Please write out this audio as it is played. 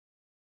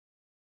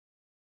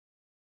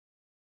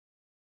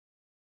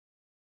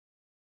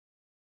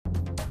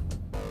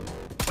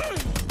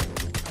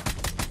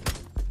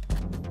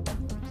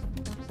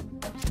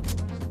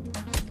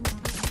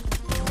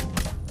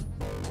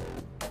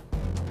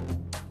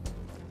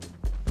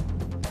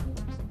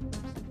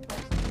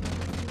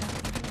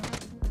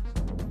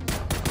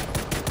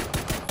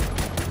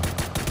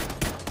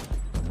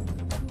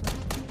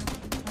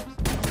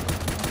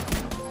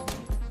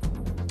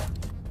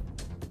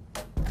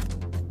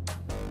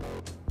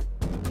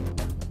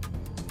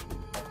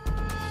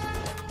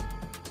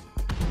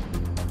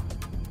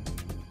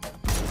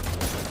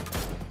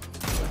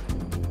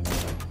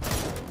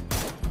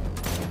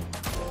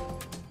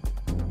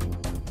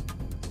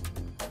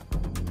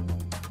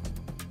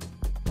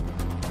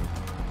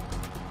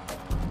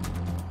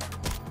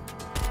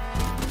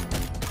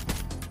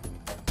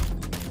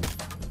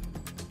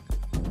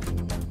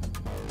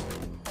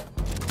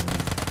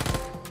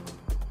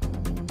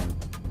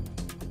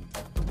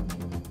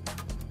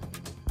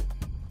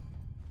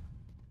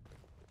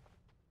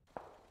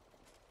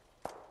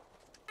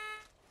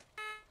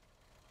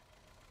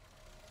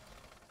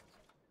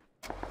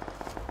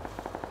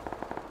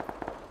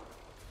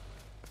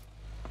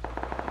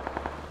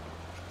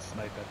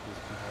snipe at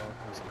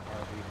this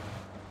RV.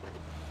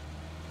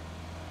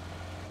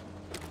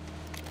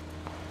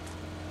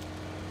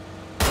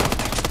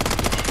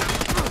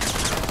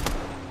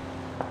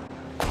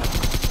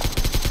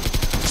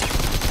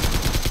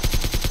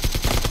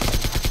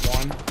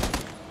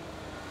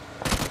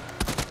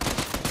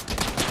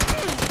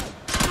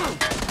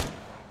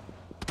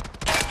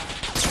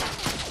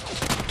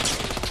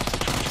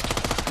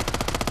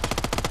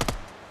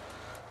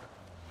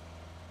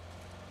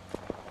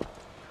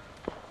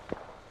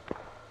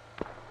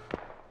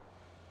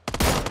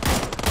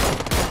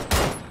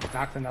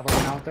 Knocked another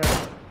one out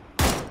there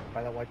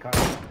by that white car.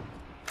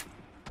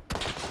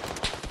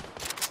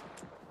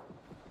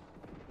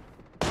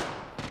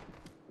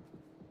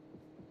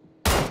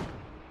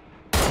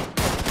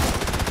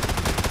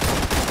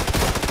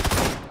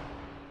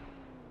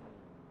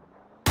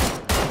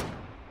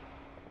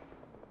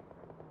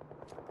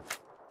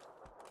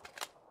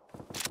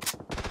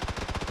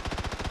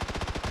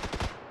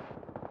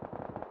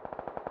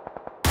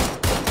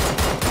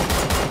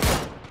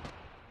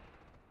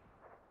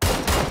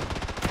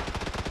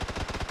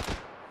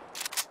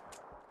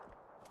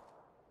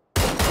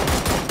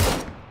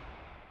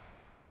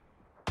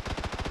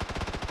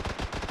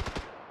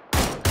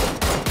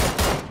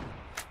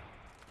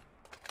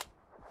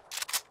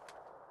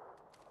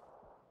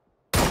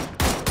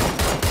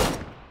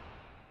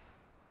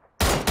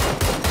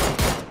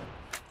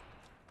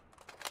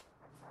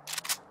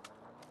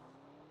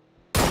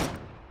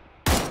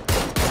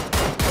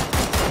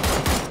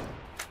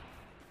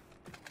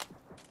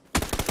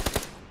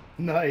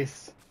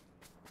 Nice.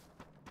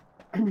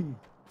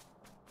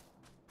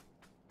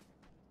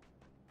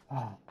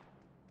 Oh.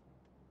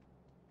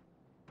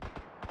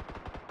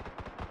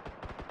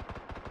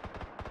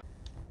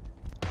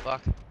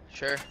 Fuck.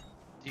 Sure.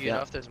 Do you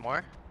know if there's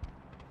more?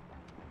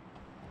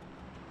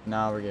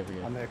 No, we're good, we're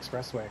good. On the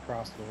expressway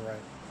across to the right.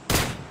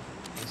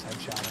 Just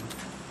headshot him.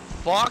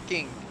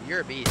 Fucking,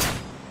 you're a beast.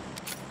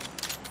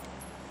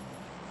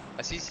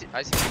 I see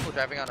people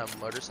driving on a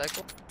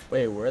motorcycle.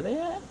 Wait, where are they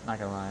at? Not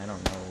gonna lie, I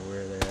don't know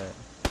where they're at.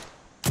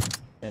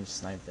 And just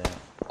sniped that.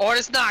 Oh, I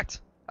just knocked!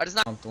 I just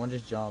knocked. One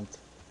just jumped.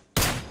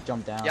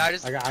 Jumped down. Yeah,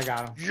 I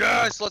got him.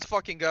 Yes, let's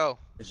fucking go.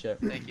 Good shit.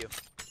 Thank you.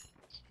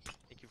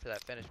 Thank you for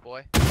that finish,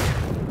 boy.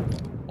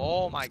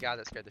 Oh my god,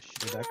 that scared the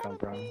shit. Where'd that come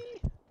from?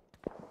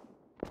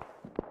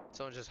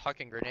 Someone's just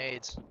hucking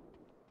grenades.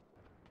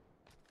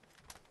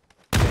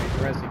 Yeah, he's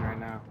rezzing right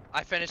now.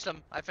 I finished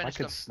him. I I finished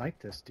could him. snipe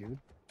this dude.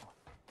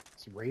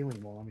 This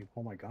railing won't let me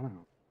pull my gun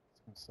out.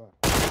 It's gonna suck.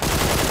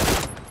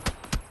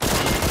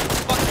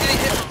 Fuck, getting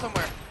hit from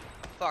somewhere.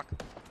 Fuck.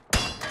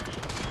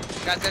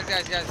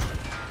 Guys.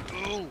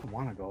 Ooh. I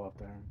wanna go up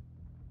there.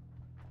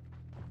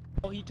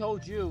 Oh, he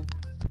told you.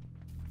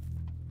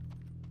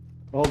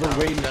 Oh, they're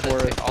waiting Gonna for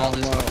take us all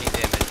down this low. fucking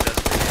damage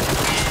just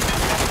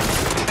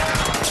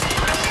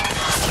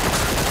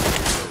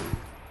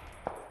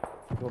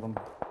for Kill them.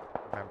 you.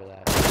 Remember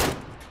that.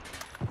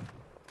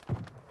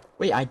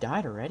 Wait, I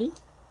died already?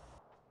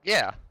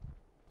 Yeah.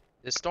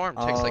 This storm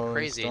takes like Oh,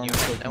 crazy and you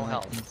storm's have no taking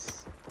health. weapons.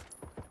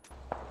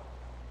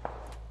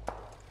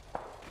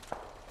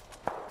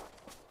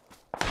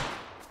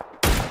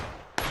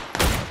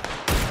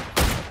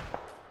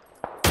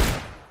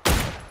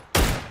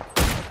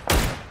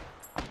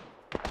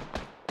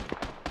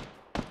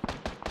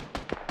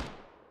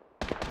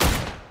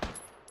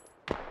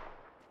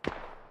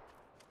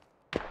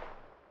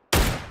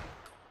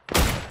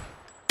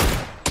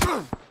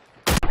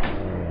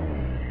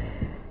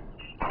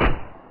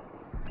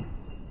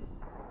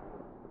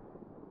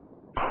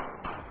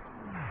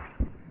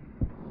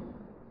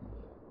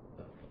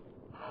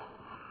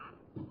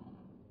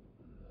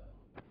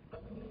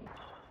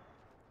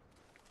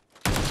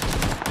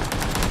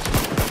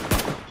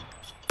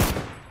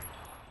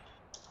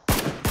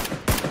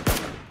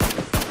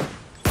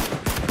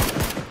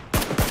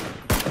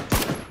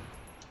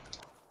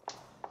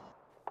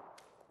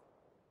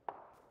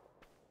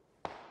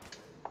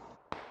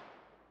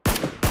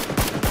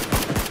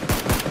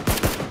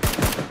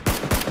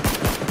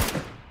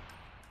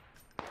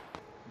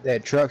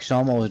 That truck's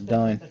almost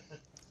done.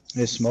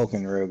 It's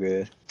smoking real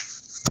good.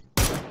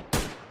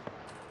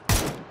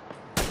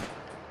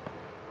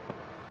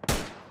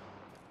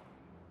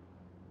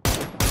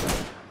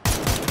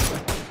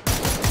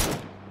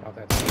 Oh,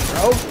 that's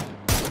bro.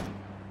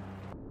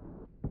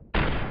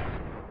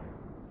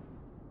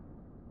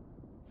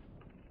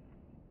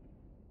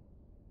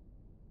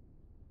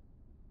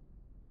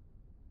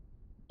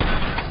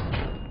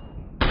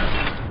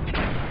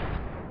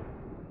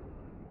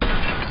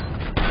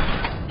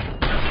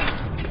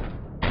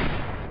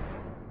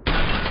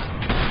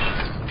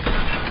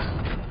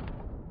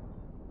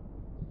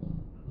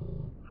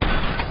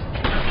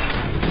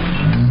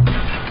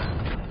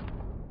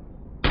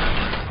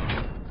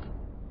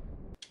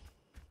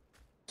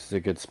 This is a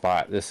good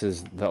spot. This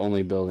is the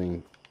only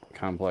building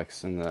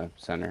complex in the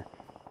center.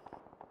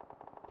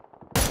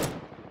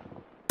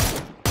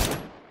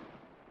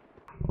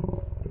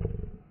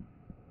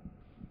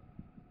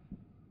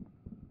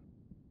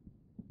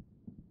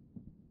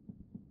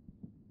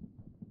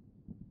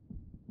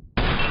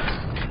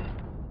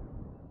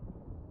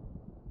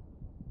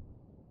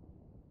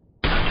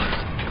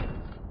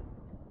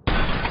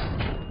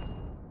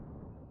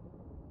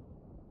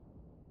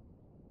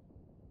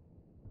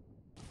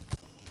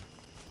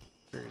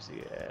 Where's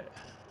he at?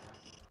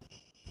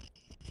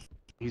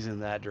 He's in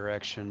that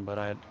direction, but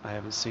I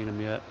haven't seen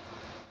him yet.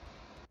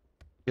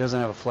 He doesn't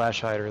have a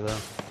flash hider though.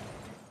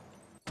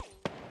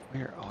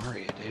 Where are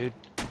you, dude?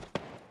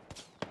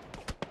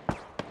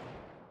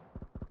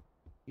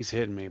 He's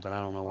hitting me, but I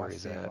don't know where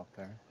he's at. Up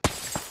there.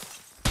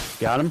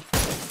 Got him?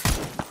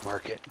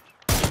 Mark it.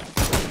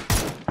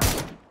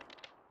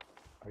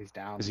 Oh, he's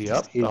down. Is he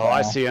up? He's Oh,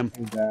 I down. see him.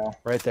 He's down.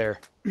 Right there.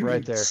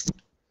 Right there.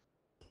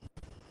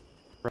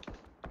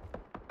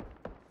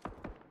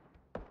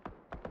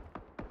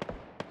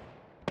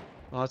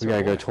 Oh, that's We gotta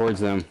our go boy. towards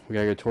them. We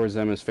gotta go towards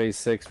them. It's phase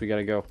 6. We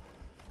gotta go.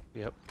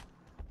 Yep.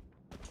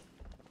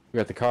 We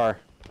got the car.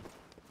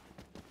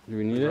 Do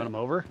we need Run it? him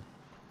over?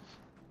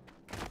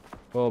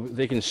 Well,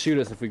 they can shoot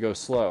us if we go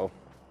slow.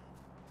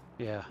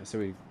 Yeah. So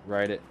we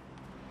ride it.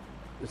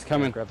 It's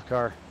coming. Grab the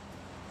car.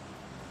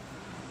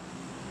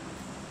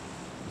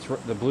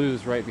 The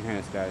blue's right behind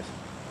us, guys.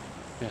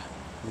 Yeah,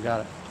 we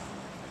got it.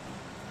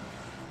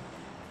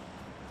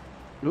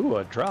 Ooh,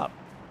 a drop.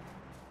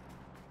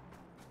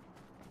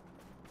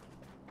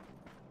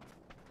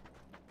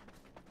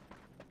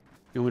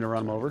 You want me to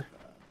run him over?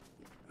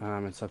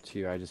 It's up to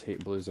you. I just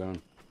hate blue zone.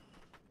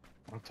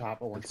 On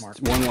top of one's It's mark.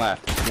 one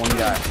left. One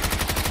guy.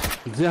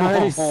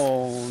 Nice.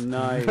 Oh,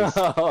 nice.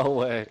 No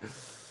way.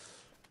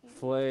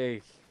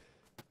 Flake.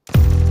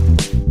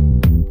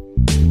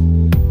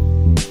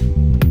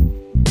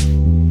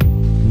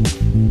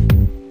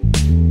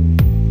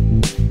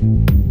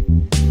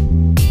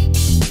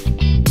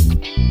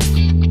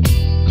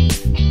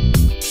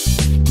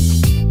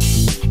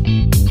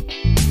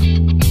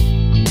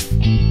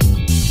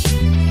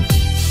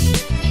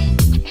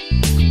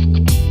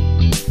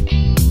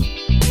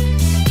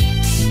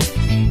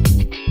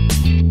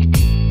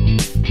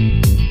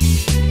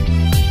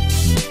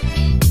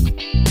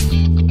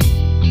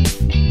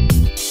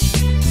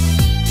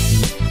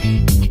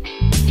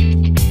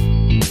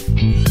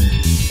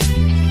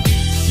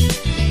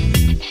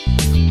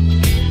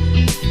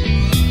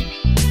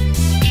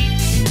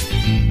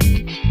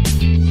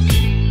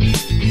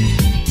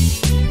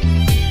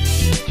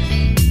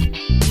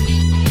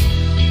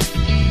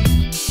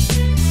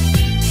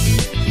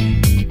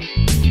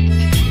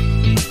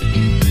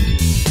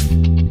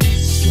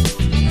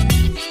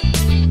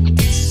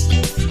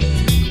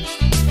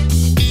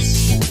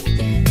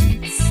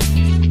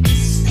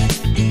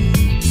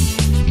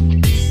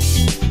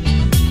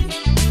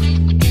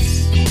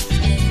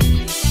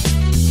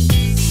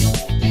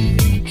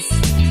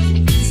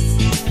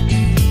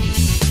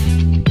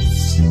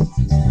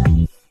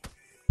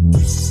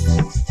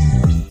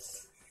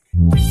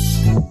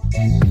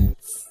 Thank you.